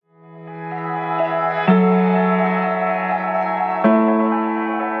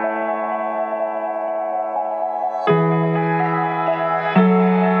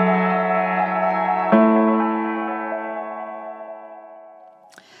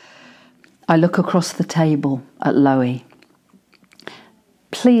I look across the table at Loie.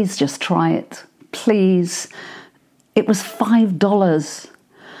 Please just try it. Please. It was $5.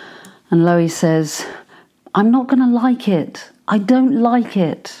 And Loie says, I'm not going to like it. I don't like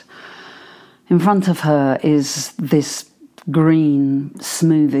it. In front of her is this green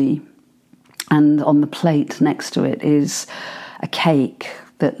smoothie, and on the plate next to it is a cake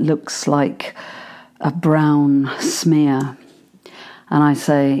that looks like a brown smear. And I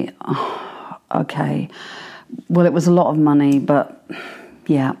say, oh, okay, well, it was a lot of money, but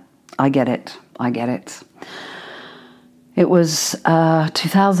yeah, I get it. It was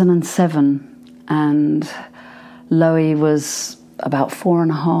 2007, and Loie was about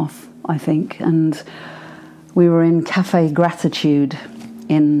 4.5, I think, and we were in Cafe Gratitude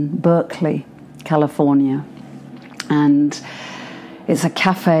in Berkeley, California, and it's a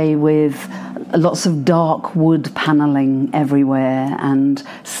cafe with lots of dark wood panelling everywhere and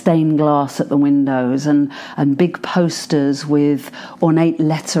stained glass at the windows and big posters with ornate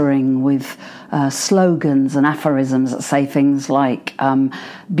lettering with slogans and aphorisms that say things like,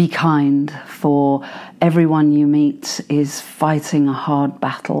 be kind, for everyone you meet is fighting a hard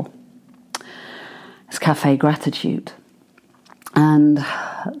battle. It's Cafe Gratitude. And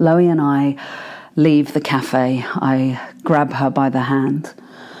Loie and I leave the cafe. I grab her by the hand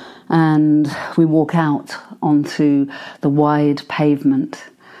and we walk out onto the wide pavement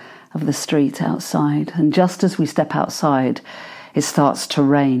of the street outside. And just as we step outside, it starts to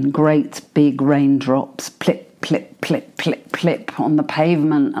rain. Great big raindrops, plip, plip, plip, plip, plip on the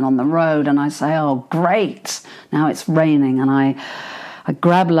pavement and on the road. And I say, oh, great, now it's raining. And I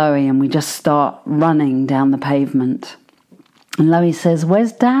grab Loie and we just start running down the pavement. And Loie says,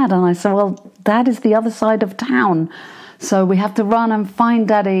 where's Dad? And I say, well, Dad is the other side of town. So we have to run and find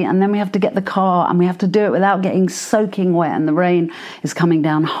Daddy, and then we have to get the car, and we have to do it without getting soaking wet, and the rain is coming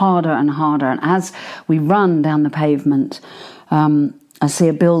down harder and harder. And as we run down the pavement, I see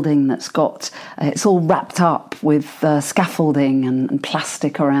a building that's got, it's all wrapped up with scaffolding and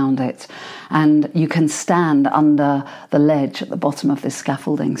plastic around it. And you can stand under the ledge at the bottom of this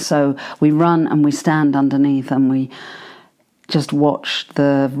scaffolding. So we run and we stand underneath and we just watch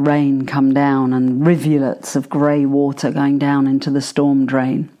the rain come down and rivulets of grey water going down into the storm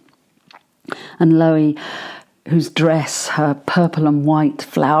drain. And Loie, whose dress, her purple and white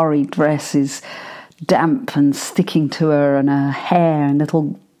flowery dress, is damp and sticking to her, and her hair and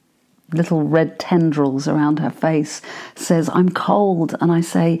little red tendrils around her face, says, I'm cold. And I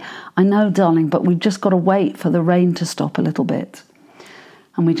say, I know, darling, but we've just got to wait for the rain to stop a little bit.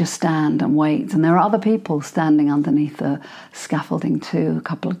 And we just stand and wait. And there are other people standing underneath the scaffolding too, a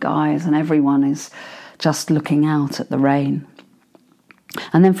couple of guys, and everyone is just looking out at the rain.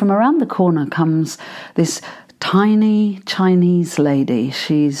 And then from around the corner comes this tiny Chinese lady.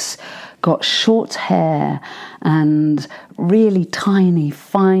 She's got short hair and really tiny,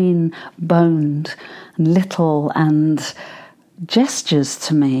 fine-boned and little, and gestures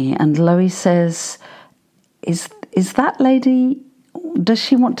to me. And Loie says, is that lady, does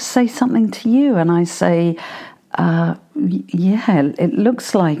she want to say something to you? And I say, yeah, it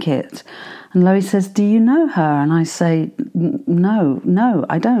looks like it. And Loie says, do you know her? And I say, no,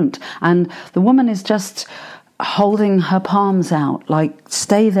 I don't. And the woman is just holding her palms out, like,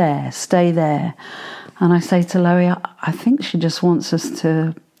 stay there. And I say to Loie, I think she just wants us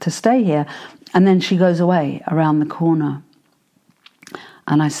to stay here. And then she goes away around the corner.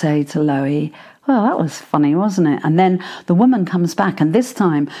 And I say to Loie, well, that was funny, wasn't it? And then the woman comes back, and this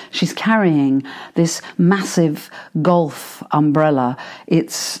time she's carrying this massive golf umbrella.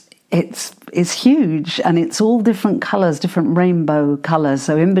 It's huge, and it's all different colours, different rainbow colours.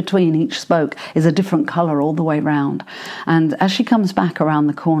 So in between each spoke is a different colour all the way round. And as she comes back around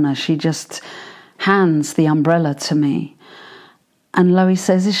the corner, she just hands the umbrella to me. And Loie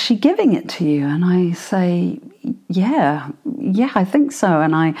says, is she giving it to you? And I say, yeah, I think so.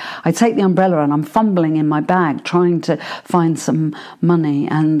 And I take the umbrella and I'm fumbling in my bag trying to find some money.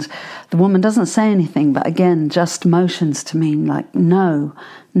 And the woman doesn't say anything, but again, just motions to me like, no,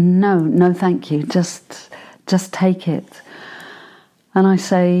 thank you. Just take it. And I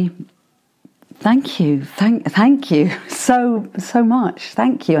say, thank you so much.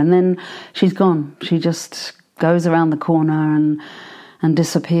 Thank you. And then she's gone. She just goes around the corner and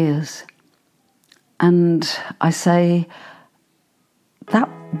disappears. And I say, that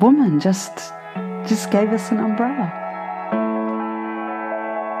woman just gave us an umbrella.